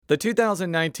The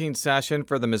 2019 session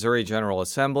for the Missouri General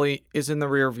Assembly is in the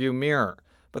rearview mirror,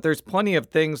 but there's plenty of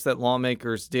things that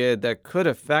lawmakers did that could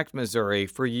affect Missouri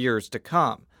for years to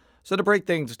come. So to break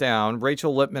things down,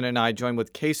 Rachel Lippman and I joined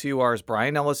with KCUR's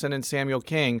Brian Ellison and Samuel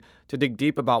King to dig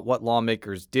deep about what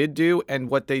lawmakers did do and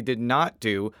what they did not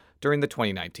do during the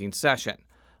 2019 session.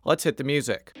 Let's hit the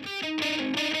music.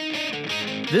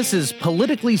 This is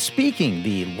Politically Speaking,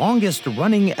 the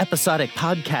longest-running episodic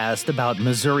podcast about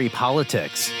Missouri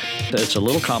politics. It's a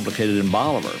little complicated in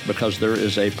Bolivar because there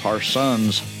is a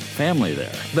Parsons family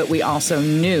there. But we also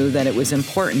knew that it was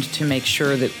important to make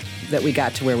sure that we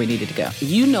got to where we needed to go.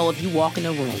 You know, if you walk in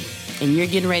a room and you're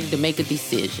getting ready to make a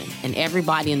decision and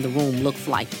everybody in the room looks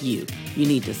like you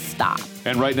need to stop.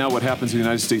 And right now what happens in the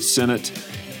United States Senate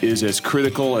is as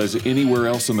critical as anywhere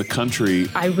else in the country.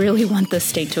 I really want the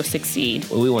state to succeed.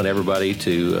 Well, we want everybody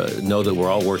to know that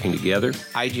we're all working together.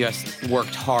 I just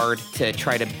worked hard to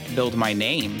try to build my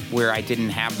name where I didn't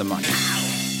have the money.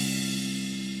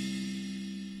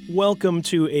 Welcome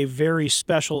to a very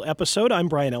special episode. I'm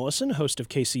Brian Ellison, host of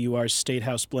KCUR's State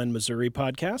House Blend Missouri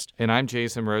podcast. And I'm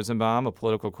Jason Rosenbaum, a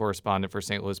political correspondent for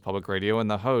St. Louis Public Radio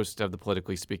and the host of the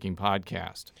Politically Speaking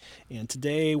podcast. And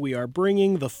today we are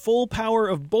bringing the full power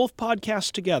of both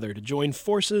podcasts together to join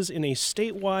forces in a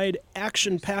statewide,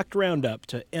 action-packed roundup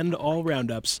to end all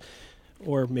roundups.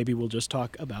 Or maybe we'll just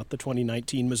talk about the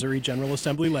 2019 Missouri General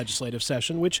Assembly legislative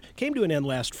session, which came to an end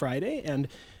last Friday and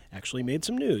actually made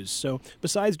some news. So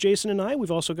besides Jason and I, we've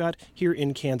also got here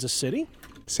in Kansas City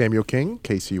Samuel King,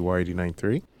 KCUR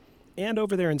 89.3. And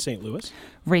over there in St. Louis,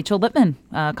 Rachel Lippman,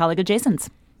 a colleague of Jason's.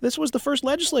 This was the first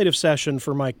legislative session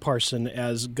for Mike Parson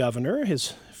as governor,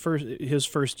 his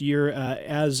first year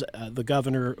as the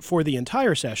governor for the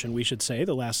entire session, we should say.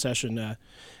 The last session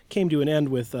came to an end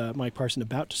with Mike Parson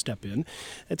about to step in.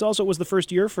 It also was the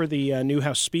first year for the new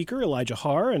House Speaker, Elijah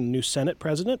Haar, and new Senate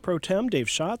President Pro Tem, Dave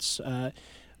Schatz.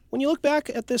 When you look back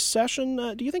at this session,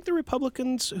 do you think the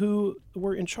Republicans who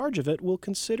were in charge of it will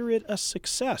consider it a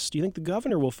success? Do you think the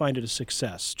governor will find it a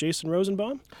success? Jason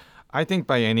Rosenbaum? I think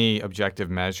by any objective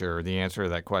measure, the answer to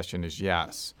that question is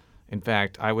yes. In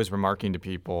fact, I was remarking to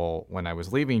people when I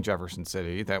was leaving Jefferson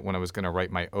City that when I was going to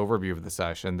write my overview of the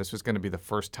session, this was going to be the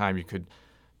first time you could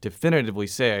definitively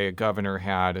say a governor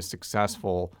had a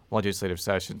successful legislative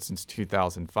session since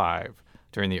 2005.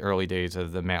 During the early days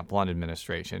of the Matt Blunt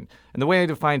administration. And the way I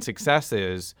define success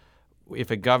is if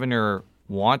a governor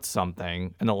wants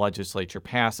something and the legislature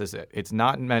passes it. It's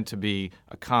not meant to be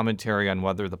a commentary on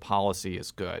whether the policy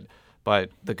is good,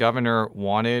 but the governor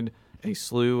wanted a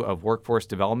slew of workforce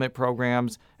development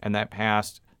programs, and that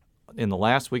passed in the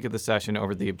last week of the session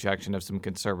over the objection of some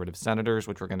conservative senators,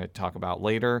 which we're going to talk about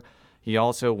later. He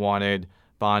also wanted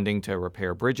bonding to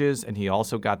repair bridges, and he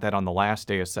also got that on the last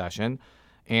day of session.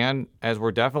 And as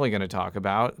we're definitely going to talk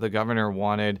about, the governor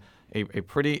wanted a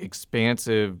pretty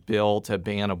expansive bill to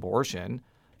ban abortion,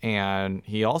 and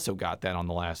he also got that on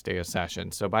the last day of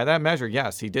session. So by that measure,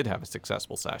 yes, he did have a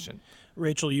successful session.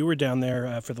 Rachel, you were down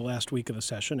there for the last week of the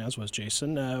session, as was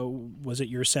Jason. Was it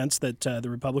your sense that the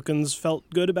Republicans felt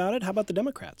good about it? How about the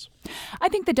Democrats? I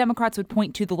think the Democrats would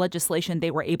point to the legislation they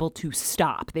were able to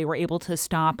stop. They were able to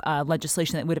stop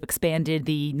legislation that would have expanded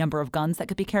the number of guns that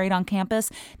could be carried on campus.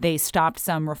 They stopped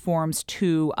some reforms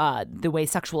to the way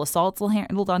sexual assaults are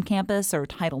handled on campus, or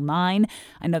Title IX.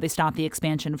 I know they stopped the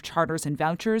expansion of charters and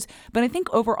vouchers. But I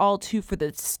think overall, too, for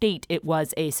the state, it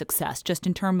was a success, just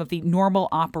in terms of the normal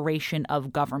operation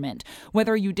of government.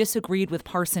 Whether you disagreed with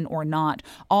Parson or not,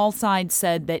 all sides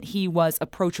said that he was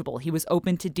approachable. He was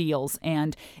open to deals.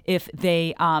 And if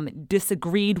they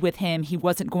disagreed with him, he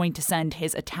wasn't going to send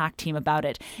his attack team about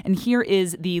it. And here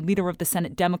is the leader of the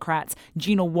Senate Democrats,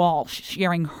 Gina Walsh,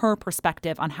 sharing her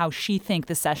perspective on how she thinks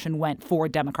the session went for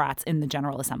Democrats in the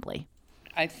General Assembly.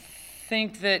 I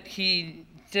think that he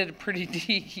had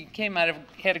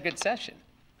a good session.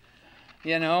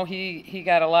 You know, he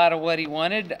got a lot of what he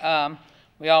wanted.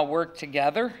 We all worked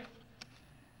together.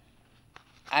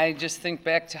 I just think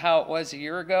back to how it was a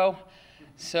year ago.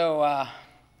 So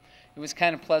it was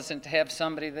kind of pleasant to have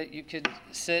somebody that you could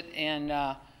sit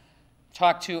and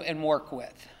talk to and work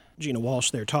with. Gina Walsh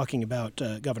there talking about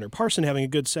Governor Parson having a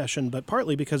good session, but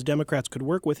partly because Democrats could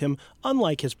work with him,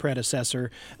 unlike his predecessor,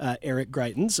 Eric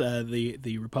Greitens,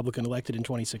 the Republican elected in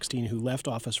 2016 who left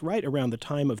office right around the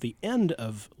time of the end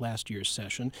of last year's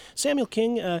session. Samuel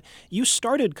King, you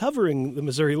started covering the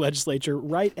Missouri legislature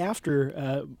right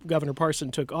after Governor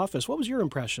Parson took office. What was your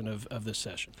impression of this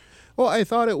session? Well, I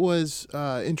thought it was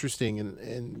interesting,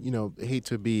 and hate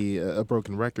to be a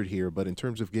broken record here, but in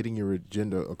terms of getting your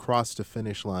agenda across the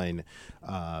finish line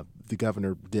 2009, the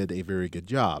governor did a very good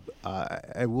job.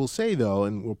 I will say, though,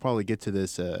 and we'll probably get to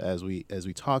this as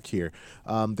we talk here,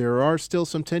 there are still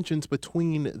some tensions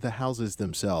between the houses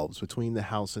themselves, between the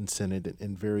House and Senate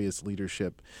and various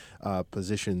leadership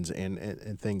positions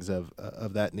and things of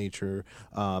that nature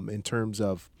in terms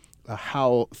of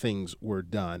how things were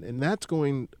done, and that's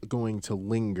going to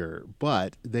linger.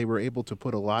 But they were able to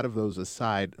put a lot of those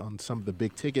aside on some of the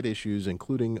big ticket issues,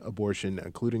 including abortion,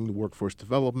 including the workforce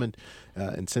development,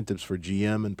 incentives for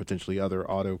GM and potentially other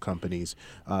auto companies.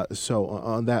 So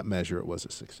on that measure, it was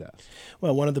a success.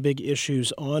 Well, one of the big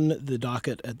issues on the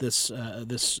docket at this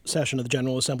session of the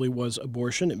General Assembly was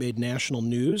abortion. It made national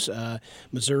news.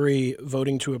 Missouri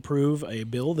voting to approve a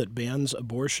bill that bans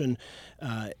abortion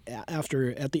at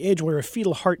the age where a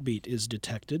fetal heartbeat is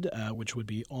detected, which would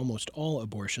be almost all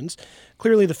abortions.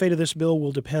 Clearly, the fate of this bill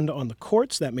will depend on the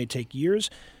courts. That may take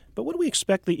years. But what do we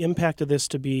expect the impact of this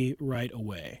to be right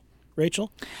away?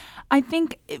 Rachel? I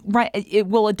think it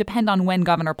will depend on when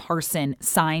Governor Parson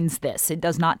signs this. It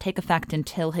does not take effect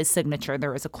until his signature.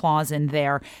 There is a clause in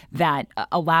there that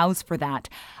allows for that.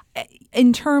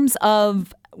 In terms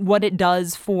of what it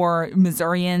does for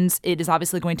Missourians, it is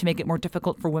obviously going to make it more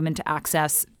difficult for women to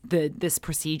access this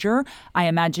procedure. I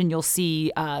imagine you'll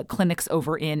see clinics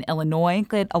over in Illinois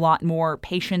get a lot more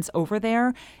patients over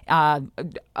there.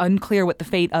 Unclear what the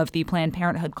fate of the Planned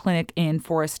Parenthood clinic in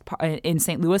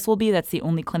St. Louis will be. That's the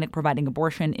only clinic providing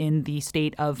abortion in the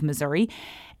state of Missouri.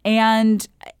 And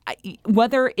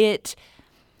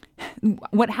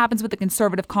what happens with the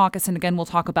conservative caucus, and again, we'll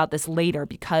talk about this later,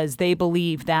 because they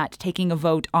believe that taking a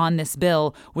vote on this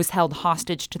bill was held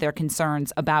hostage to their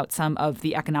concerns about some of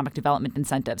the economic development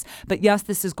incentives. But yes,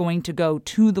 this is going to go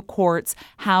to the courts.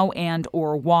 How and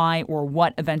or why or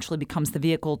what eventually becomes the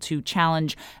vehicle to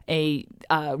challenge a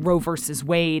Roe versus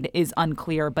Wade is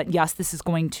unclear. But yes, this is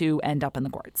going to end up in the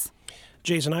courts.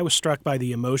 Jason, I was struck by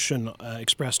the emotion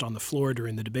expressed on the floor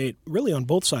during the debate, really on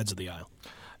both sides of the aisle.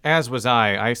 As was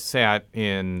I. I sat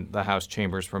in the House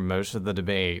chambers for most of the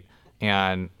debate,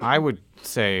 and I would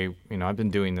say, I've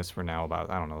been doing this for now about,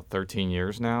 13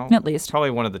 years now. At least. Probably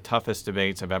one of the toughest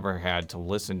debates I've ever had to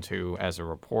listen to as a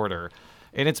reporter.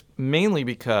 And it's mainly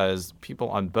because people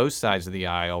on both sides of the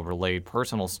aisle relayed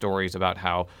personal stories about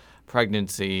how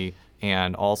pregnancy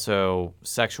and also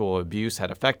sexual abuse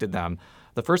had affected them.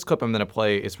 The first clip I'm going to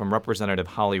play is from Representative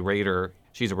Holly Rader.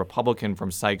 She's a Republican from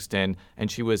Sikeston, and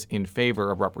she was in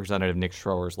favor of Representative Nick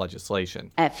Schroer's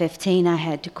legislation. At 15, I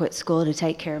had to quit school to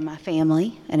take care of my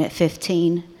family. And at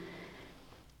 15,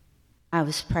 I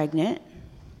was pregnant,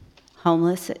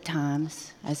 homeless at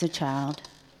times as a child.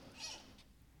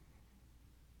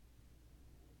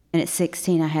 And at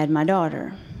 16, I had my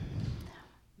daughter.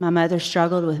 My mother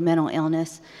struggled with mental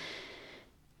illness,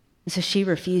 and so she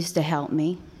refused to help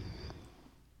me.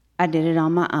 I did it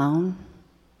on my own.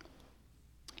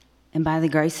 And by the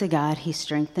grace of God, He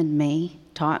strengthened me,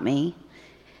 taught me,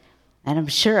 and I'm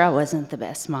sure I wasn't the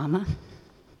best mama.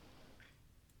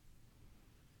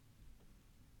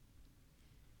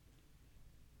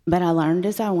 But I learned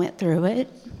as I went through it.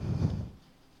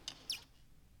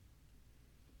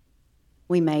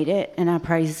 We made it, and I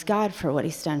praise God for what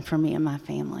He's done for me and my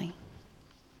family.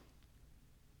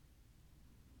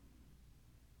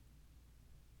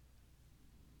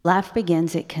 Life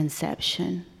begins at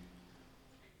conception.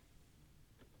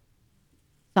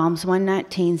 Psalms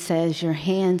 119 says, "Your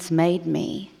hands made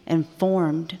me and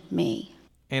formed me."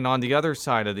 And on the other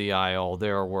side of the aisle,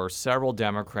 there were several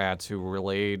Democrats who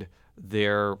relayed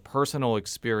their personal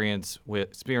experiences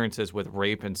with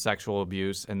rape and sexual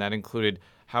abuse, and that included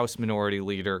House Minority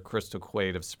Leader Crystal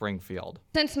Quaid of Springfield.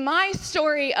 Since my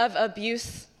story of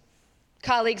abuse,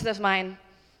 colleagues of mine,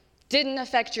 didn't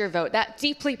affect your vote, that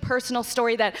deeply personal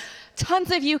story that tons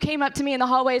of you came up to me in the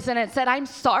hallways and it said, "I'm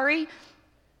sorry.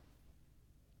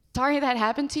 Sorry that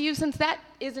happened to you," since that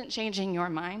isn't changing your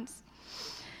minds.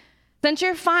 Since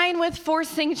you're fine with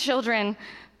forcing children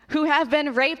who have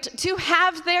been raped to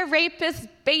have their rapist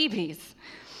babies,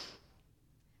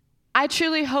 I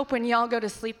truly hope when y'all go to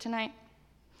sleep tonight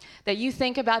that you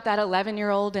think about that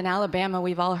 11-year-old in Alabama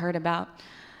we've all heard about,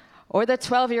 or the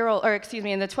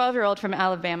 12-year-old from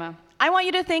Alabama. I want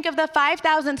you to think of the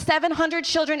 5,700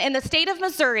 children in the state of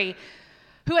Missouri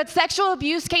who had sexual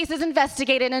abuse cases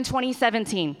investigated in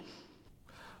 2017.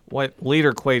 What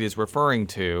Leader Quaid is referring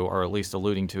to, or at least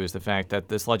alluding to, is the fact that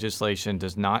this legislation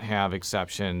does not have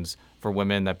exceptions for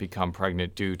women that become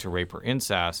pregnant due to rape or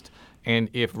incest. And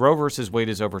if Roe versus Wade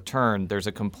is overturned, there's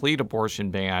a complete abortion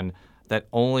ban that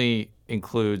only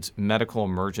includes medical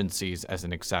emergencies as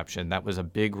an exception. That was a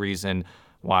big reason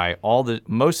why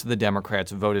most of the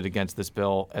Democrats voted against this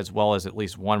bill, as well as at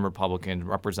least one Republican,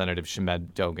 Representative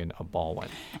Shamed Dogan of Baldwin.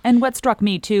 And what struck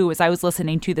me, too, is I was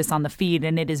listening to this on the feed,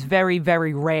 and it is very,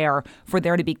 very rare for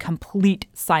there to be complete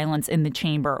silence in the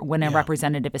chamber when a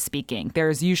representative is speaking.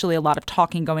 There's usually a lot of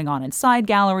talking going on in side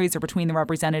galleries or between the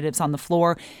representatives on the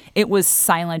floor. It was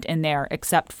silent in there,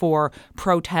 except for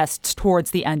protests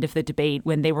towards the end of the debate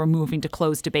when they were moving to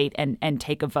close debate and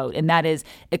take a vote. And that is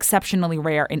exceptionally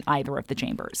rare in either of the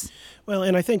chambers. Well,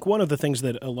 and I think one of the things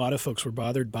that a lot of folks were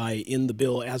bothered by in the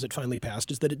bill as it finally passed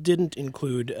is that it didn't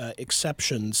include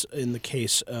exceptions in the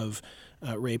case of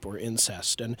rape or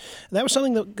incest. And that was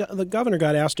something that the governor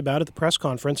got asked about at the press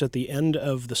conference at the end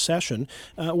of the session,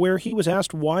 where he was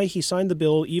asked why he signed the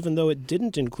bill even though it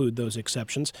didn't include those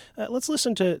exceptions. Let's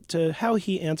listen to how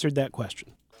he answered that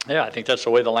question. Yeah, I think that's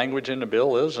the way the language in the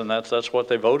bill is, and that's what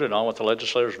they voted on, what the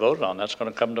legislators voted on. That's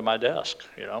going to come to my desk,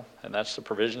 and that's the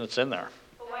provision that's in there.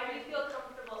 But why do you feel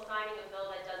comfortable signing a bill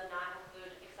that does not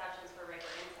include exceptions for rape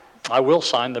or incest? I will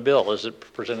sign the bill as it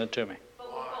presented to me.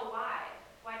 But why?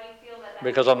 Why do you feel that?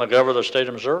 Because I'm the governor of the state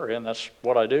of Missouri, and that's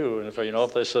what I do. And if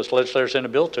they say legislators send a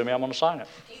bill to me, I'm going to sign it.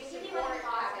 Do you support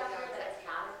cause, Governor, that it's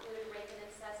not included rape and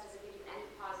incest? Does it give you any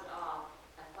pause at all,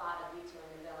 a thought of vetoing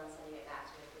the bill and sending it back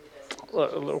to include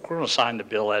those? Look, we're going to sign the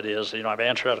bill that is. I've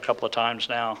answered that a couple of times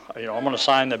now. I'm going to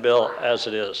sign the bill as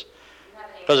it is.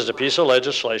 Because it's a piece of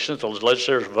legislation that the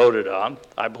legislators voted on.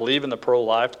 I believe in the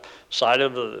pro-life side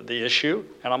of the issue,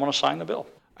 and I'm going to sign the bill.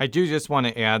 I do just want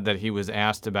to add that he was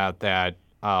asked about that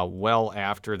well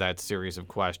after that series of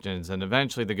questions. And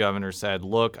eventually the governor said,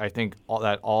 look, I think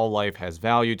that all life has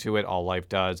value to it. All life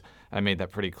does. I made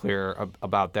that pretty clear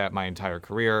about that my entire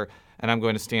career. And I'm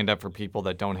going to stand up for people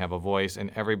that don't have a voice,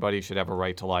 and everybody should have a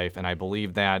right to life. And I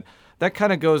believe that. That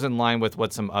kind of goes in line with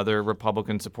what some other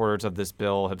Republican supporters of this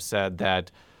bill have said,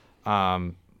 that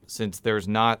since there's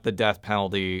not the death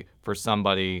penalty for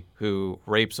somebody who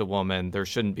rapes a woman, there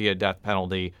shouldn't be a death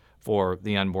penalty for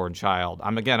the unborn child.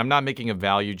 I'm not making a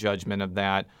value judgment of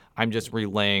that. I'm just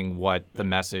relaying what the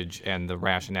message and the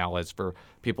rationale is for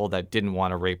people that didn't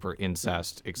want a rape or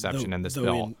incest exception in this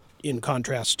bill. In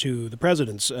contrast to the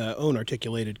president's own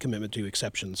articulated commitment to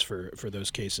exceptions for those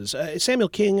cases. Samuel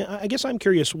King, I guess I'm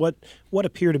curious what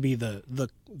appear to be the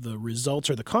results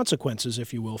or the consequences,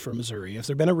 if you will, for Missouri. Has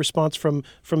there been a response from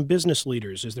business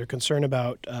leaders? Is there concern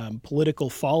about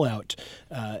political fallout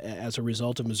as a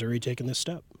result of Missouri taking this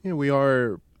step? Yeah, we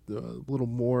are a little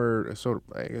more,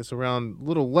 I guess around a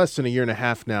little less than a year and a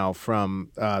half now from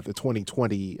the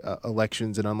 2020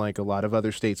 elections. And unlike a lot of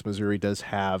other states, Missouri does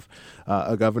have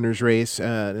a governor's race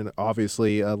and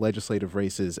obviously legislative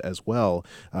races as well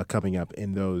coming up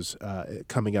in those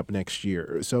coming up next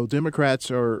year. So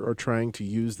Democrats are trying to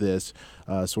use this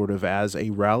sort of as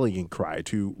a rallying cry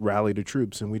to rally the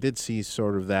troops. And we did see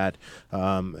sort of that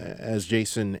as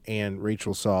Jason and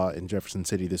Rachel saw in Jefferson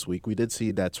City this week. We did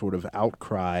see that sort of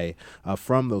outcry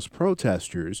from those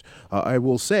protesters. I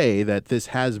will say that this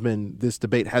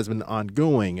debate has been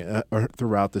ongoing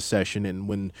throughout the session, and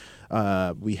when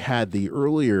we had the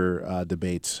earlier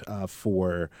debates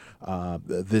for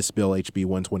this bill, HB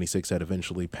 126, that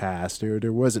eventually passed,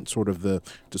 there wasn't sort of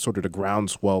the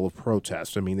groundswell of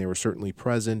protest. I mean, they were certainly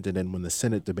present, and then when the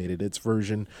Senate debated its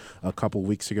version a couple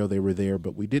weeks ago, they were there,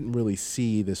 but we didn't really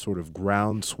see this sort of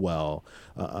groundswell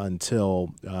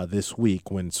until this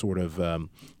week, when sort of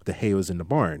the hay was in the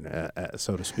barn,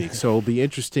 so to speak. So it'll be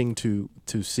interesting to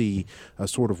see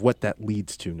sort of what that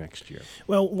leads to next year.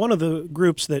 Well, one of the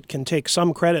groups that can take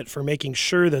some credit for making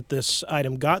sure that this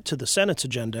item got to the Senate's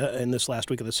agenda in this last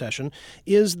week of the session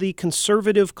is the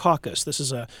Conservative Caucus. This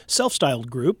is a self-styled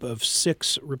group of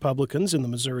 6 Republicans in the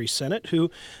Missouri Senate who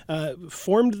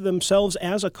formed themselves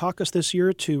as a caucus this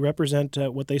year to represent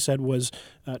what they said was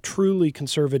truly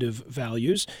conservative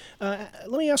values. Let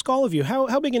me ask all of you,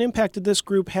 how big an impact did this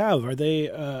group have? Are they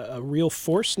a real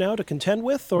force now to contend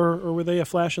with, or were they a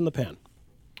flash in the pan?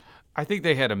 I think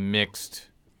they had a mixed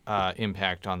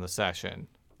impact on the session.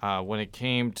 When it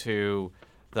came to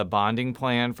the bonding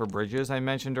plan for bridges I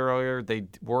mentioned earlier, they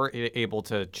were able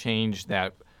to change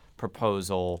that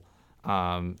proposal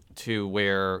to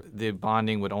where the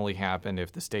bonding would only happen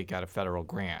if the state got a federal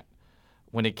grant.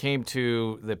 When it came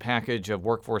to the package of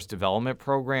workforce development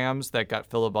programs that got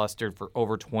filibustered for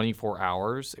over 24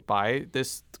 hours by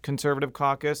this conservative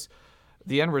caucus,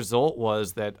 the end result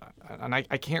was that, and I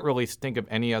can't really think of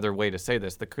any other way to say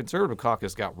this, the conservative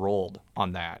caucus got rolled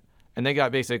on that. And they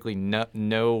got basically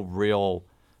no real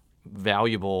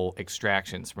valuable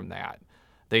extractions from that.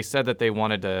 They said that they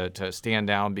wanted to stand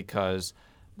down because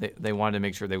they wanted to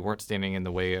make sure they weren't standing in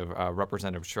the way of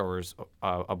Representative Schor's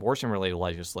abortion-related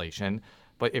legislation.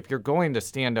 But if you're going to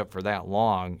stand up for that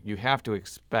long, you have to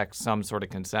expect some sort of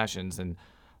concessions. And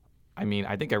I mean,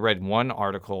 I think I read one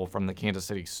article from the Kansas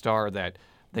City Star that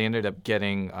they ended up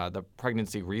getting the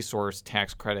pregnancy resource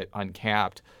tax credit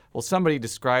uncapped. Well, somebody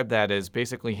described that as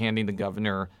basically handing the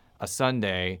governor a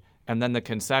sundae, and then the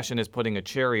concession is putting a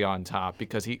cherry on top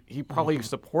because he probably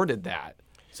supported that.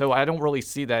 So I don't really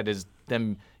see that as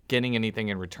them getting anything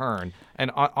in return.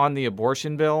 And on the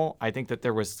abortion bill, I think that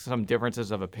there was some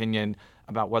differences of opinion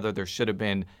about whether there should have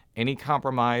been any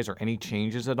compromise or any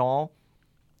changes at all.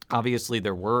 Obviously,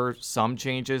 there were some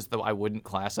changes, though I wouldn't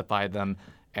classify them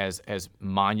as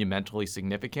monumentally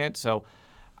significant. So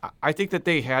I think that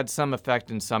they had some effect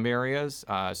in some areas.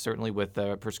 Certainly with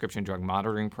the prescription drug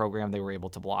monitoring program, they were able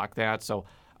to block that. So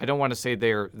I don't want to say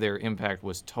their impact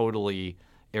was totally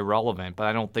irrelevant, but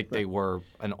I don't think they were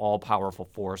an all-powerful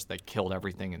force that killed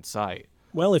everything in sight.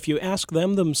 Well, if you ask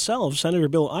them themselves, Senator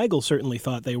Bill Eigel certainly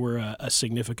thought they were a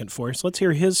significant force. Let's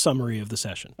hear his summary of the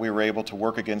session. We were able to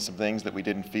work against some things that we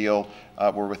didn't feel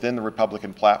were within the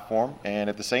Republican platform, and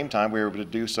at the same time, we were able to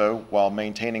do so while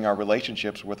maintaining our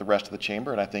relationships with the rest of the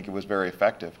chamber, and I think it was very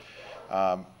effective.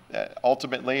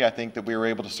 Ultimately, I think that we were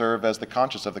able to serve as the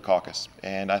conscience of the caucus,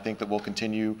 and I think that we'll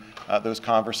continue those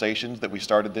conversations that we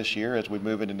started this year as we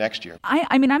move into next year.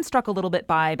 I mean, I'm struck a little bit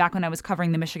by, back when I was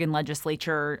covering the Michigan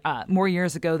legislature more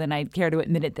years ago than I care to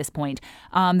admit at this point,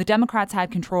 the Democrats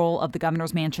had control of the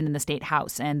governor's mansion in the state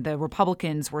house, and the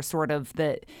Republicans were sort of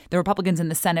the Republicans in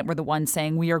the Senate were the ones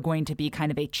saying, we are going to be kind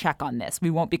of a check on this. We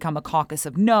won't become a caucus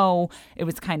of no. It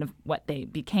was kind of what they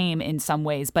became in some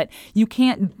ways, but you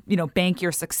can't, bank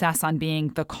your success on being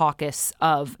the caucus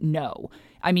of no.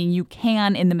 I mean, you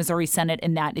can in the Missouri Senate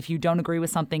in that if you don't agree with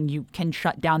something, you can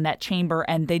shut down that chamber.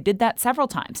 And they did that several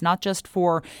times, not just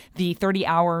for the 30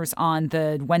 hours on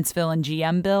the Wentzville and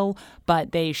GM bill,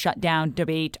 but they shut down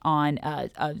debate on a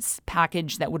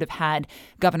package that would have had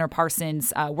Governor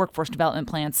Parsons' workforce development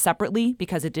plans separately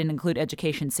because it didn't include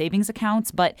education savings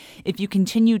accounts. But if you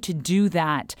continue to do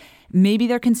that, maybe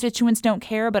their constituents don't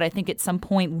care, but I think at some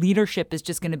point leadership is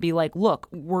just going to be like, look,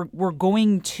 we're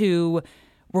going to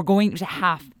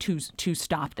have to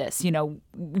stop this.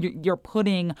 You're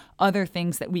putting other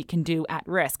things that we can do at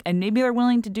risk. And maybe they're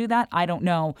willing to do that. I don't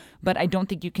know. But I don't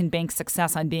think you can bank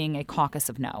success on being a caucus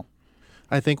of no.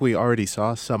 I think we already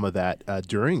saw some of that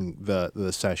during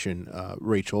the session,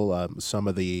 Rachel. Some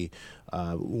of the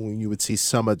when you would see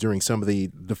during some of the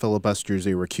filibusters,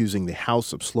 they were accusing the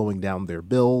House of slowing down their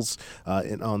bills.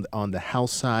 On the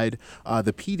House side,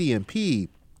 the PDNP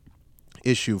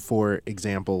issue, for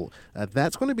example,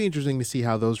 that's going to be interesting to see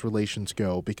how those relations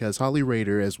go, because Holly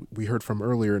Rader, as we heard from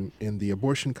earlier in the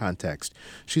abortion context,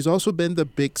 she's also been the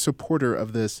big supporter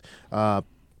of this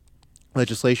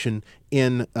legislation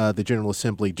in the General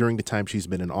Assembly during the time she's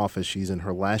been in office. She's in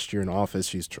her last year in office.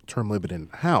 She's term limited in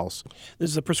the House. This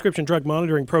is a prescription drug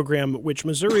monitoring program, which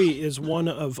Missouri is one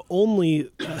of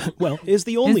only, is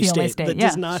the only state that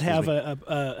does not have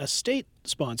a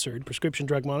state-sponsored prescription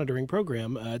drug monitoring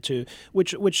program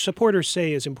which supporters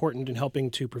say is important in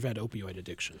helping to prevent opioid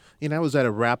addiction. I was at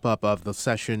a wrap-up of the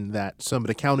session that some of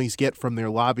the counties get from their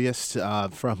lobbyists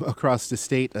from across the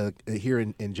state here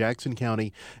in Jackson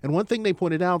County. And one thing they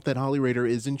pointed out, that Holly Rader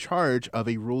is in charge of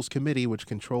a rules committee which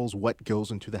controls what goes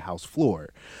into the House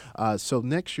floor. So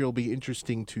next year will be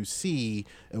interesting to see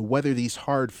whether these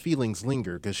hard feelings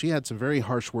linger, because she had some very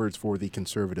harsh words for the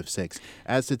Conservative Six,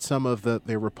 as did some of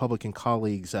their Republican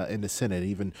colleagues in the Senate.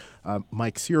 Even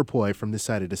Mike Searpoy from this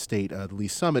side of the state, the Lee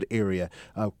Summit area,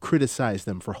 criticized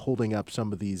them for holding up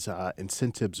some of these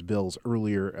incentives bills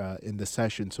earlier in the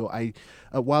session. So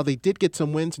while they did get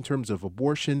some wins in terms of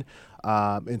abortion,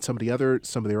 and some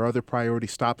of their other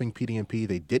priorities, stopping PDNP,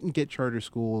 they didn't get charter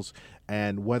schools,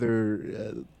 and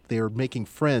whether they're making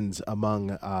friends among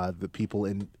the people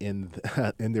in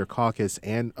their caucus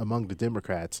and among the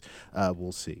Democrats,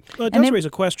 we'll see. Well, it does raise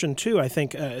a question, too, I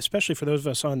think, especially for those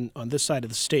of us on this side of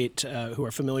the state who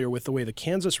are familiar with the way the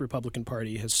Kansas Republican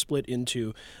Party has split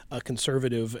into a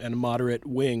conservative and moderate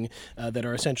wing that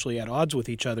are essentially at odds with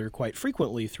each other quite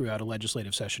frequently throughout a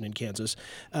legislative session in Kansas.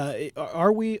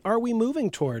 Are we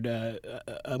moving toward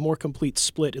a more complete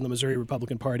split in the Missouri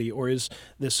Republican Party, or is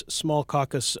this small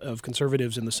caucus of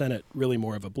conservatives in the Senate really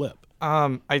more of a blip?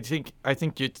 I think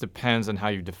it depends on how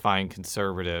you define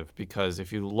conservative, because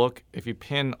if you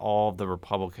pin all the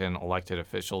Republican elected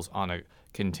officials on a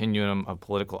continuum of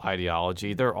political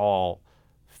ideology, they're all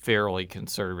fairly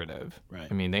conservative. Right.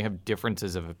 I mean, they have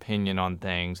differences of opinion on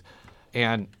things,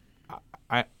 and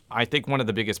I think one of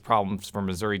the biggest problems for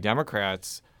Missouri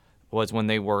Democrats was when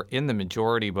they were in the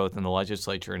majority, both in the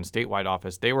legislature and statewide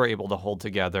office, they were able to hold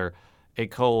together a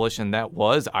coalition that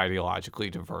was ideologically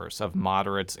diverse of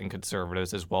moderates and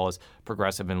conservatives, as well as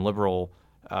progressive and liberal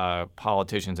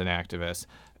politicians and activists.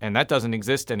 And that doesn't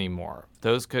exist anymore.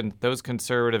 Those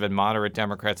conservative and moderate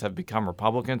Democrats have become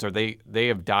Republicans, or they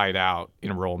have died out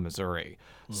in rural Missouri.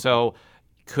 Mm-hmm. So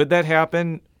could that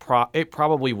happen? It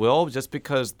probably will, just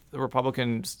because the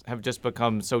Republicans have just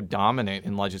become so dominant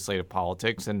in legislative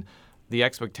politics, and the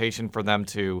expectation for them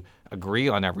to agree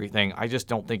on everything, I just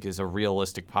don't think is a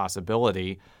realistic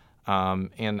possibility.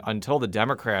 And until the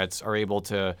Democrats are able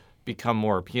to become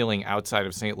more appealing outside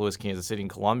of St. Louis, Kansas City, and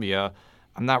Columbia,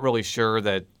 I'm not really sure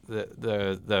that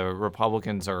the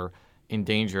Republicans are in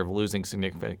danger of losing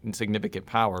significant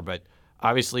power. But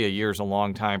obviously, a year is a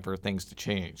long time for things to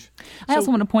change. I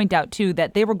also want to point out, too,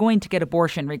 that they were going to get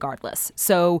abortion regardless.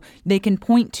 So they can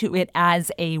point to it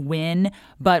as a win,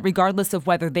 but regardless of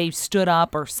whether they stood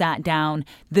up or sat down,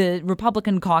 the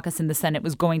Republican caucus in the Senate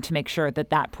was going to make sure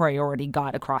that that priority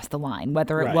got across the line,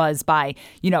 whether it was by,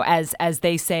 as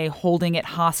they say, holding it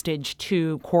hostage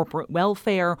to corporate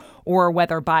welfare, or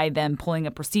whether by them pulling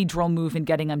a procedural move and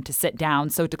getting them to sit down.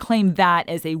 So to claim that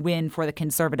as a win for the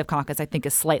conservative caucus, I think,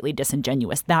 is slightly disingenuous.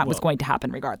 That was going to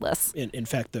happen regardless. In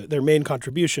fact, their main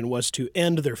contribution was to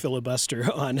end their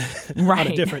filibuster on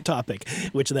a different topic,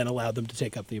 which then allowed them to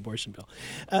take up the abortion bill.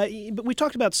 But we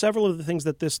talked about several of the things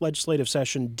that this legislative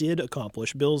session did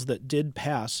accomplish, bills that did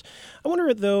pass. I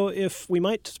wonder, though, if we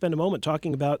might spend a moment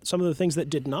talking about some of the things that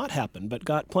did not happen but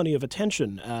got plenty of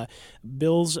attention.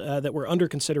 Bills that were under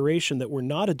consideration that were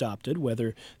not adopted,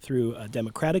 whether through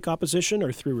Democratic opposition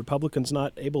or through Republicans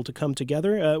not able to come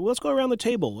together. Let's go around the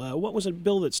table. What was a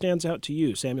bill that stands out to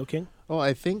you, Samuel King? Well,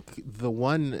 I think the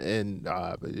one, and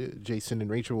Jason and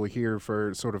Rachel were here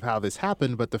for sort of how this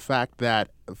happened, but the fact that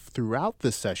throughout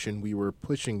the session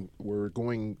we're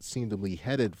going seemingly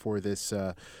headed for this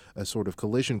a sort of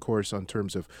collision course on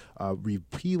terms of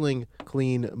repealing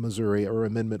Clean Missouri, or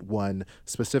Amendment 1,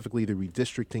 specifically the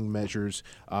redistricting measures.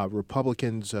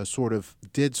 Republicans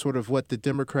did what the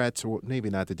Democrats, or maybe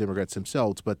not the Democrats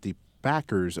themselves, but the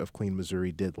backers of Clean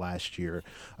Missouri did last year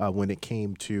when it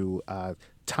came to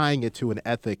tying it to an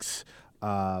ethics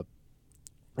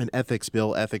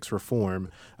bill, ethics reform,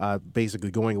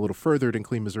 basically going a little further than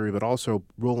Clean Missouri, but also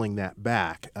rolling that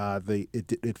back.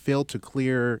 It failed to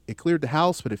clear. It cleared the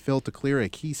House, but it failed to clear a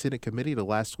key Senate committee the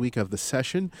last week of the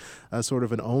session. Sort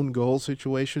of an own goal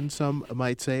situation, some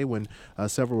might say, when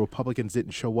several Republicans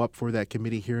didn't show up for that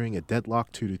committee hearing. A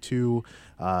deadlock 2-2.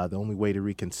 The only way to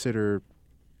reconsider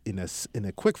in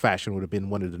a quick fashion would have been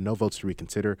one of the no votes to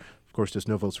reconsider. Of course, there's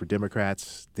no votes for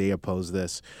Democrats. They oppose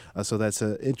this. So that's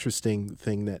an interesting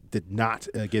thing that did not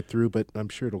get through, but I'm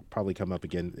sure it'll probably come up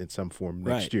again in some form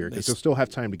next year, because they'll still have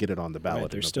time to get it on the ballot.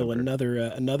 Right. There's still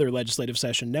another legislative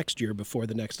session next year before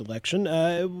the next election.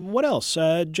 What else?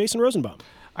 Jason Rosenbaum.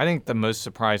 I think the most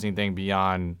surprising thing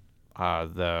beyond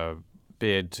the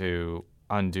bid to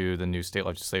undo the new state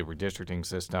legislative redistricting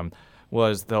system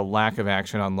was the lack of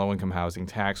action on low-income housing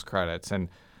tax credits. And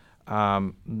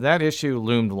that issue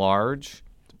loomed large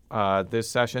this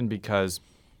session because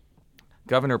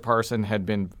Governor Parson had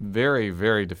been very,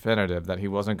 very definitive that he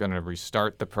wasn't going to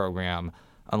restart the program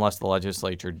unless the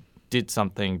legislature did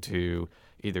something to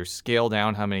either scale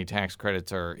down how many tax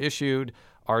credits are issued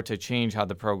or to change how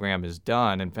the program is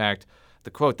done. In fact,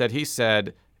 the quote that he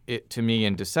said to me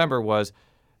in December was,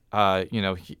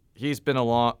 he's been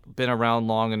around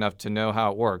long enough to know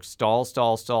how it works. Stall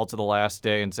to the last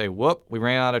day and say, whoop, we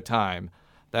ran out of time.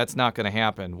 That's not going to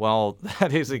happen. Well,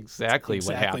 that is exactly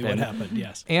what happened.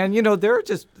 Yes. And, there are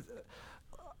just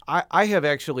 – I have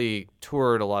actually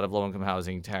toured a lot of low-income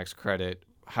housing tax credit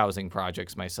housing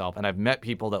projects myself, and I've met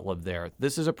people that live there.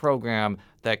 This is a program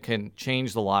that can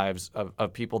change the lives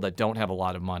of people that don't have a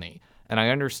lot of money. And I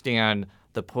understand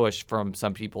the push from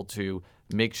some people to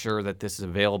make sure that this is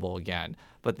available again.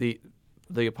 But the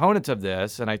opponents of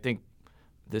this, and I think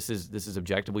this is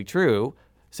objectively true,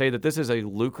 say that this is a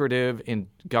lucrative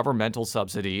governmental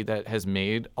subsidy that has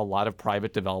made a lot of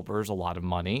private developers a lot of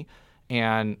money.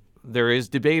 And there is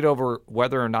debate over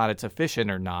whether or not it's efficient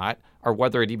or not, or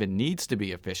whether it even needs to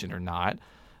be efficient or not.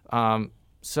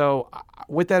 So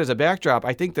with that as a backdrop,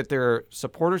 I think that there are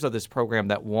supporters of this program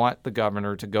that want the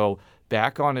governor to go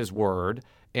back on his word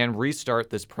and restart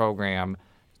this program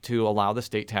to allow the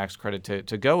state tax credit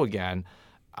to go again.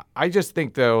 I just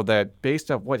think, though, that based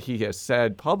on what he has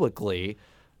said publicly,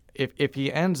 if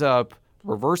he ends up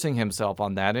reversing himself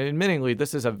on that, and admittingly,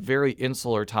 this is a very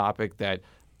insular topic that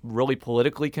really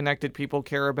politically connected people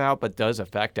care about, but does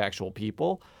affect actual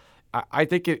people, I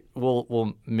think it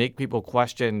will make people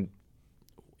question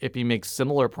if he makes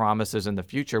similar promises in the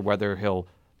future, whether he'll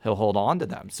hold on to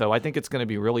them. So I think it's going to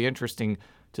be really interesting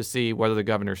to see whether the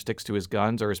governor sticks to his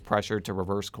guns or is pressured to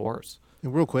reverse course.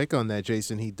 And real quick on that,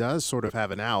 Jason, he does sort of have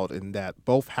an out in that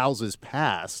both houses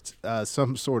passed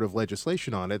some sort of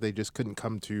legislation on it. They just couldn't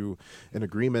come to an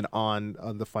agreement on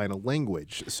the final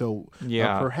language. So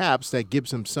perhaps that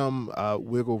gives him some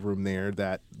wiggle room there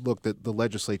that, look, the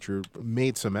legislature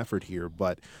made some effort here,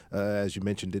 but as you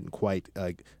mentioned, didn't quite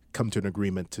come to an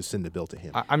agreement to send the bill to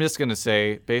him. I'm just going to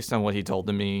say, based on what he told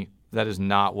to me, that is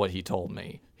not what he told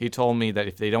me. He told me that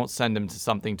if they don't send him to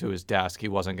something to his desk, he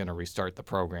wasn't going to restart the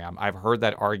program. I've heard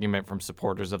that argument from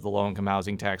supporters of the low-income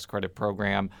housing tax credit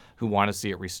program who want to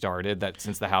see it restarted, that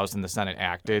since the House and the Senate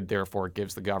acted, therefore it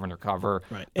gives the governor cover.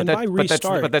 Right. But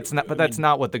that's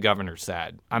not what the governor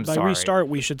said. I'm sorry. By restart,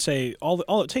 we should say all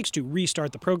it takes to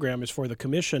restart the program is for the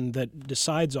commission that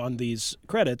decides on these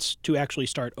credits to actually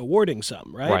start awarding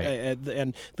some, right?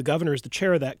 And the governor is the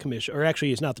chair of that commission, or actually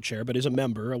he's not the chair, but is a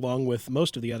member along with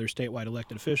most of the other statewide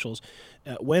elected officials.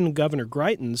 When Governor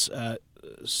Greitens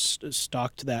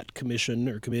stocked that commission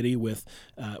or committee with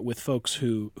folks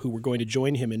who were going to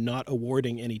join him in not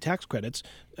awarding any tax credits,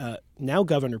 now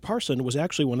Governor Parson was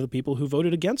actually one of the people who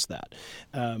voted against that.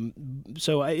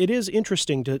 So it is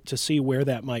interesting to see where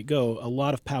that might go. A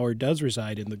lot of power does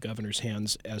reside in the governor's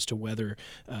hands as to whether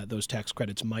those tax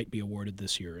credits might be awarded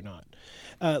this year or not.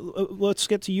 Let's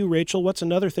get to you, Rachel. What's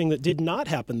another thing that did not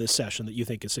happen this session that you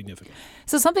think is significant?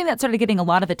 So something that started getting a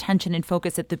lot of attention and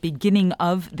focus at the beginning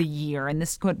of the year, and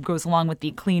this goes along with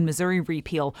the Clean Missouri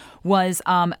repeal, was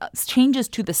changes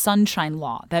to the Sunshine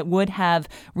Law that would have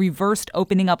reversed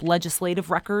opening up legislative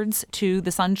records to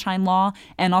the Sunshine Law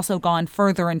and also gone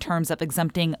further in terms of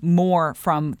exempting more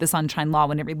from the Sunshine Law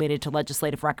when it related to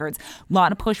legislative records. A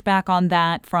lot of pushback on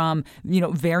that from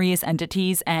various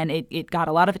entities, and it got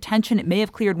a lot of attention. It may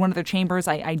have cleared one of their chambers,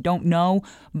 I don't know,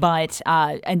 but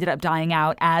ended up dying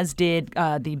out, as did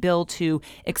the bill to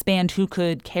expand who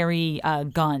could carry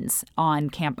guns on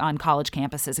college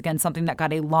campuses. Again, something that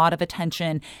got a lot of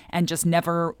attention and just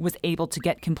never was able to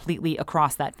get completely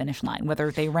across that finish line, whether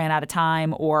they ran out of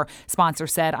time or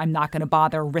sponsors said, I'm not going to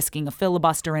bother risking a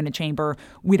filibuster in a chamber.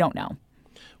 We don't know.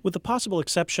 With the possible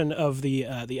exception of the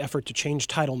effort to change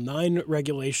Title IX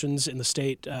regulations in the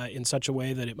state in such a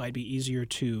way that it might be easier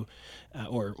to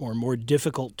or more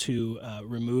difficult to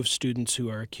remove students who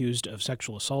are accused of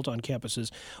sexual assault on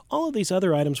campuses, all of these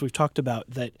other items we've talked about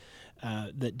that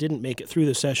didn't make it through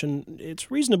the session, it's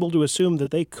reasonable to assume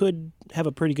that they could have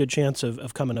a pretty good chance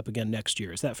of coming up again next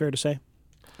year. Is that fair to say?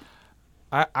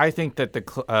 I think that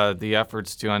the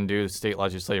efforts to undo the state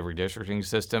legislative redistricting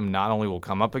system not only will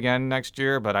come up again next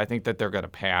year, but I think that they're going to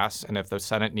pass. And if the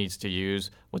Senate needs to use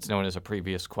what's known as a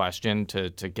previous question to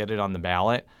get it on the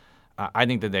ballot, I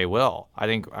think that they will. I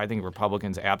think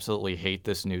Republicans absolutely hate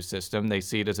this new system. They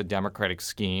see it as a Democratic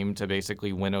scheme to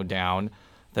basically winnow down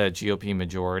the GOP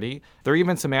majority. There are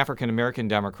even some African-American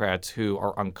Democrats who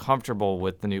are uncomfortable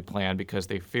with the new plan because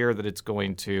they fear that it's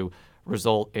going to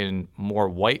result in more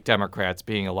white Democrats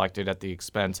being elected at the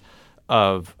expense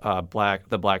of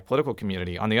the black political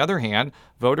community. On the other hand,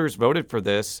 voters voted for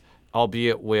this,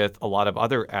 albeit with a lot of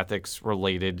other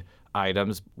ethics-related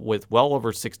items, with well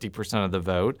over 60% of the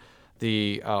vote.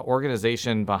 The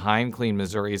organization behind Clean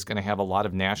Missouri is going to have a lot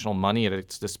of national money at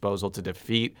its disposal to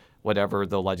defeat whatever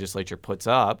the legislature puts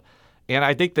up. And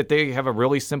I think that they have a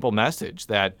really simple message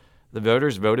that the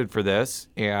voters voted for this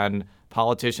and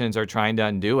politicians are trying to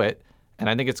undo it. And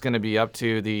I think it's going to be up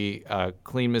to the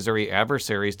Clean Missouri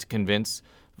adversaries to convince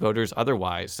voters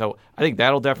otherwise. So I think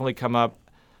that'll definitely come up.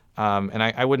 And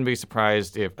I wouldn't be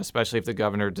surprised especially if the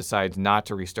governor decides not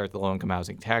to restart the low-income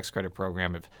housing tax credit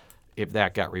program, if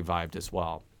that got revived as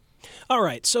well. All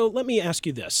right, so let me ask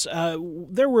you this.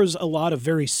 There was a lot of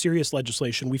very serious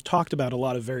legislation. We've talked about a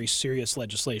lot of very serious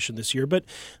legislation this year, but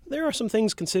there are some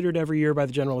things considered every year by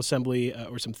the General Assembly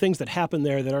or some things that happen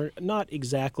there that are not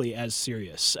exactly as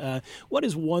serious. What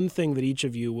is one thing that each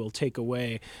of you will take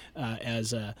away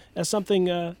as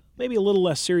something maybe a little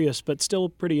less serious but still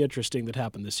pretty interesting that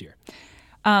happened this year?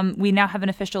 We now have an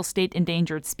official state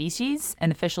endangered species,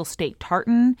 an official state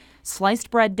tartan,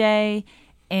 sliced bread day,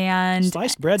 and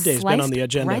Sliced Bread Day has been on the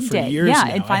agenda for years now.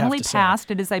 Yeah, it finally passed.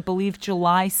 It is, I believe,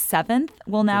 July 7th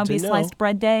will now be Sliced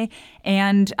Bread Day.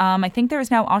 And I think there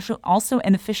is now also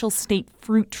an official state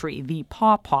fruit tree, the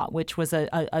Pawpaw, which was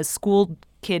a school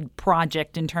kid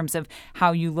project in terms of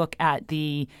how you look at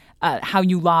the how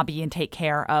you lobby and take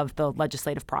care of the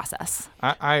legislative process.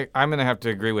 I'm going to have to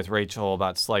agree with Rachel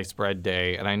about Sliced Bread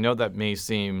Day. And I know that may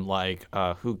seem like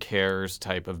a who cares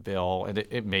type of bill, and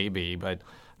it may be, but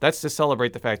that's to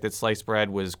celebrate the fact that sliced bread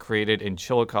was created in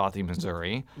Chillicothe,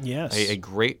 Missouri. Yes. A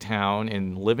great town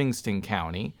in Livingston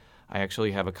County. I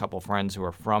actually have a couple friends who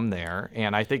are from there,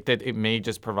 and I think that it may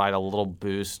just provide a little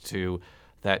boost to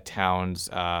that town's,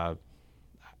 I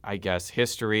guess,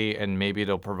 history, and maybe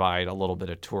it'll provide a little bit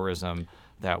of tourism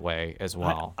that way as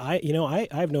well. I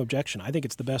have no objection. I think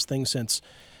it's the best thing since,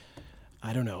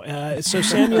 I don't know. So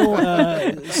Samuel,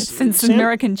 since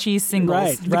American cheese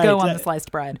singles to go on the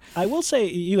sliced bread. I will say,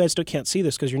 you guys can't see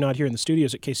this because you're not here in the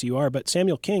studios at KCUR, but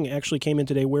Samuel King actually came in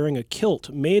today wearing a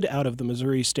kilt made out of the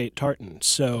Missouri State tartan.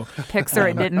 So Pixar,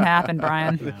 it didn't happen,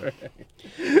 Brian.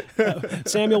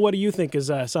 Samuel, what do you think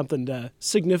is something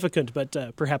significant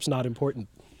but perhaps not important?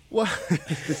 Well,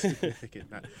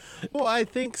 I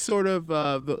think sort of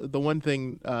the one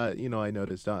thing I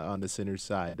noticed on the Center's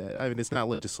side. I mean, it's not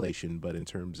legislation, but in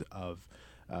terms of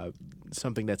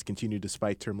something that's continued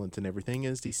despite turbulence and everything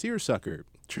is the seersucker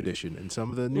tradition, and some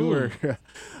of the newer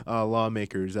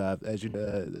lawmakers,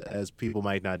 as people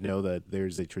might not know, that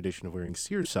there's a tradition of wearing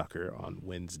seersucker on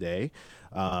Wednesday.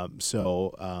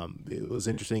 So it was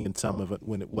interesting in some of it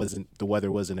when the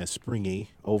weather wasn't as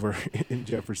springy over in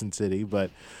Jefferson City,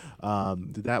 but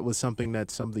that was something that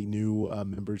some of the new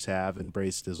members have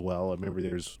embraced as well. I remember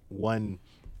there's one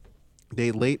day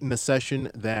late in the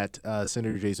session that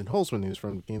Senator Jason Holtzman, who's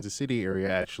from the Kansas City area,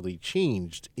 actually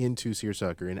changed into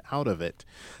seersucker and out of it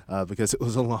because it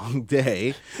was a long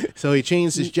day. So he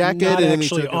changed his jacket Not and then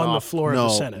actually he took on it the off. floor of the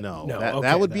Senate. No, okay,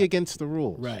 that would be against the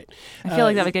rules. Right. I feel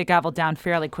like that would get gavelled down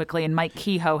fairly quickly, and Mike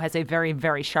Kehoe has a very,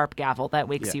 very sharp gavel that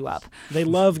wakes you up. They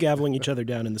love gaveling each other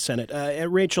down in the Senate.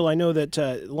 Rachel, I know that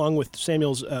along with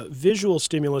Samuel's visual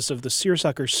stimulus of the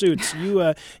seersucker suits,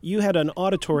 you had an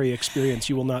auditory experience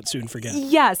you will not soon forget.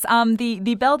 Yes.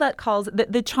 The bell that calls,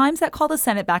 the chimes that call the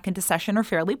Senate back into session are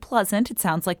fairly pleasant. It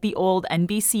sounds like the old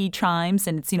NBC chimes,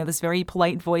 and it's, this very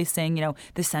polite voice saying,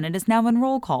 the Senate is now in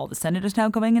roll call. The Senate is now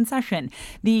going in session.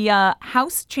 The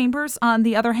House chambers, on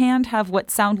the other hand, have what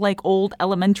sound like old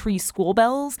elementary school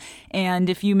bells. And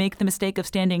if you make the mistake of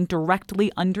standing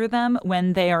directly under them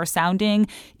when they are sounding,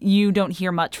 you don't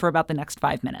hear much for about the next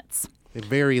 5 minutes. They're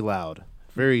very loud.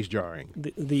 Very jarring.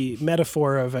 The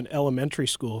metaphor of an elementary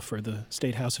school for the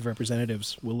State House of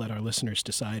Representatives, will let our listeners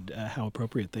decide how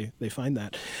appropriate they find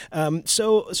that.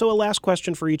 So a last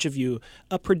question for each of you.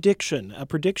 A prediction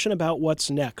about what's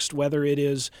next, whether it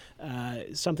is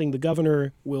something the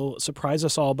governor will surprise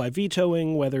us all by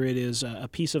vetoing, whether it is a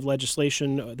piece of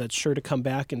legislation that's sure to come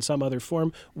back in some other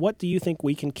form. What do you think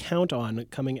we can count on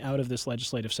coming out of this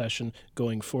legislative session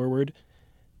going forward?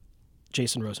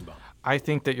 Jason Rosenbaum. I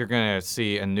think that you're going to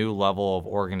see a new level of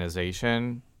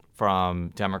organization from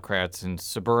Democrats in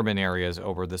suburban areas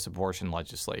over this abortion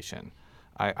legislation.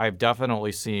 I've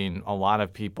definitely seen a lot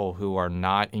of people who are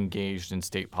not engaged in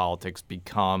state politics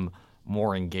become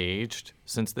more engaged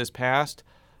since this passed.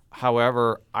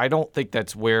 However, I don't think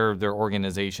that's where their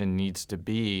organization needs to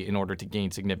be in order to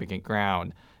gain significant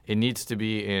ground. It needs to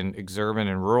be in exurban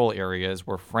and rural areas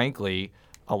where, frankly,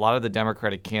 a lot of the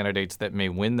Democratic candidates that may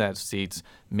win those seats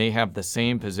may have the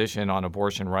same position on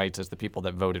abortion rights as the people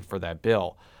that voted for that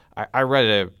bill. I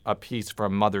read a piece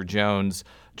from Mother Jones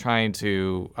trying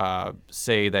to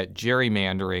say that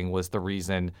gerrymandering was the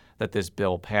reason that this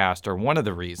bill passed, or one of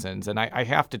the reasons. And I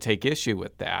have to take issue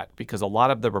with that, because a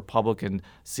lot of the Republican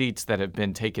seats that have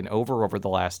been taken over the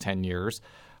last 10 years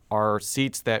are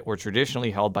seats that were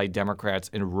traditionally held by Democrats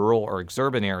in rural or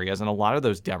exurban areas, and a lot of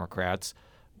those Democrats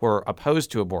were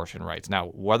opposed to abortion rights. Now,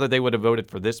 whether they would have voted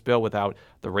for this bill without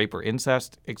the rape or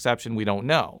incest exception, we don't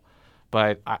know.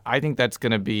 But I think that's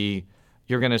going to be,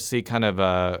 you're going to see kind of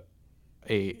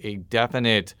a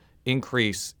definite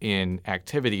increase in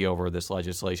activity over this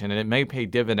legislation, and it may pay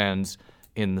dividends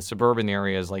in the suburban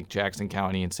areas like Jackson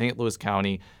County and St. Louis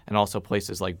County, and also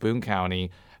places like Boone County.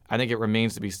 I think it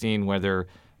remains to be seen whether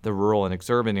the rural and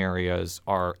exurban areas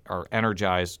are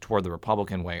energized toward the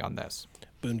Republican way on this.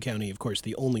 Boone County, of course,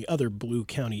 the only other blue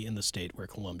county in the state where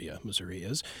Columbia, Missouri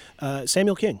is.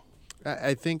 Samuel King.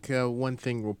 I think one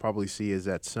thing we'll probably see is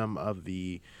that some of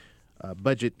the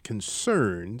budget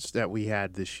concerns that we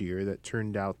had this year that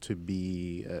turned out to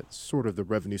be sort of the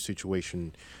revenue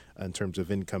situation in terms of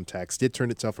income tax did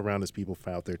turn itself around as people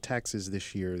filed their taxes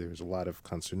this year. There was a lot of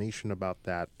consternation about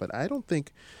that. But I don't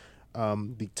think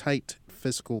the tight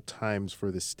fiscal times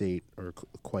for the state are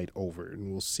quite over.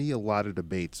 And we'll see a lot of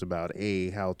debates about,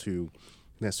 how to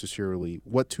necessarily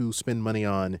what to spend money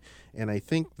on. And I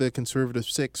think the Conservative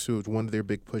Six, who one of their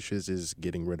big pushes is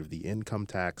getting rid of the income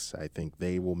tax. I think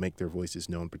they will make their voices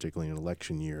known, particularly in an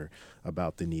election year,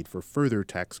 about the need for further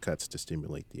tax cuts to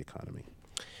stimulate the economy.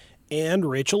 And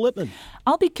Rachel Lippman.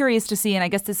 I'll be curious to see, and I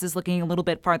guess this is looking a little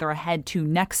bit farther ahead to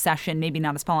next session, maybe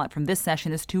not as fallout from this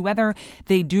session, as to whether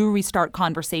they do restart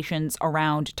conversations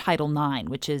around Title IX,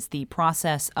 which is the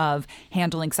process of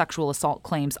handling sexual assault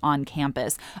claims on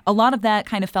campus. A lot of that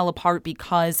kind of fell apart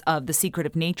because of the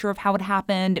secretive nature of how it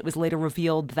happened. It was later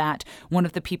revealed that one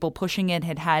of the people pushing it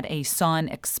had had a son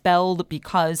expelled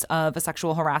because of a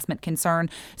sexual harassment concern.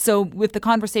 So if the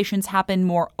conversations happen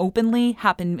more openly,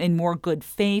 happen in more good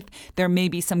faith, there may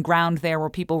be some ground there where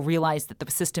people realize that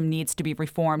the system needs to be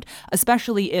reformed,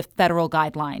 especially if federal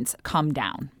guidelines come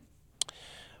down.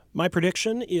 My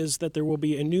prediction is that there will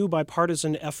be a new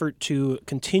bipartisan effort to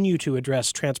continue to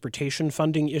address transportation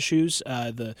funding issues.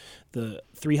 The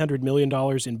 $300 million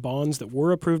in bonds that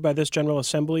were approved by this General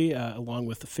Assembly, along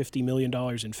with the $50 million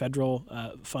in federal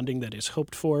funding that is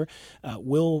hoped for,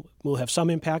 will have some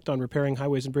impact on repairing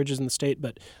highways and bridges in the state,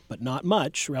 but not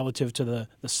much relative to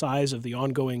the size of the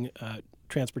ongoing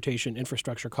transportation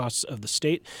infrastructure costs of the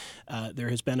state. There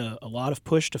has been a lot of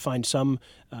push to find some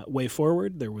way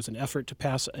forward. There was an effort to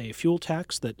pass a fuel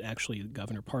tax that actually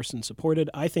Governor Parson supported.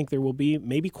 I think there will be,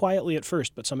 maybe quietly at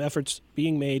first, but some efforts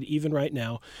being made even right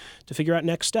now to figure out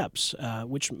next steps,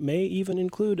 which may even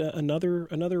include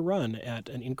another run at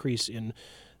an increase in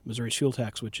Missouri's fuel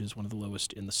tax, which is one of the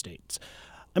lowest in the states.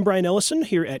 I'm Brian Ellison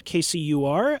here at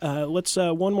KCUR. Let's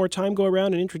one more time go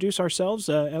around and introduce ourselves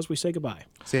as we say goodbye.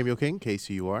 Samuel King,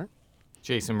 KCUR.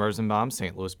 Jason Rosenbaum,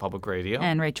 St. Louis Public Radio.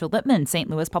 And Rachel Lippman, St.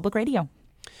 Louis Public Radio.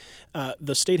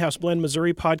 The State House Blend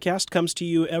Missouri podcast comes to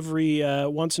you every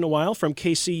once in a while from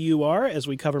KCUR as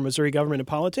we cover Missouri government and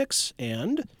politics.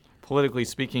 And Politically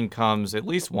Speaking comes at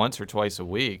least once or twice a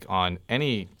week on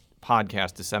any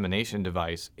podcast dissemination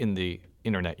device in the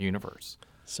internet universe.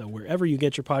 So wherever you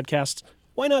get your podcasts,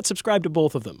 why not subscribe to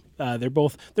both of them? They're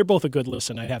both a good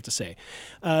listen, I'd have to say.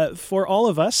 For all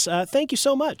of us, thank you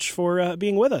so much for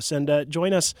being with us, and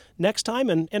join us next time,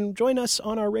 and join us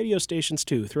on our radio stations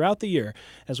too throughout the year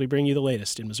as we bring you the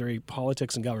latest in Missouri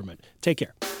politics and government. Take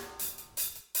care.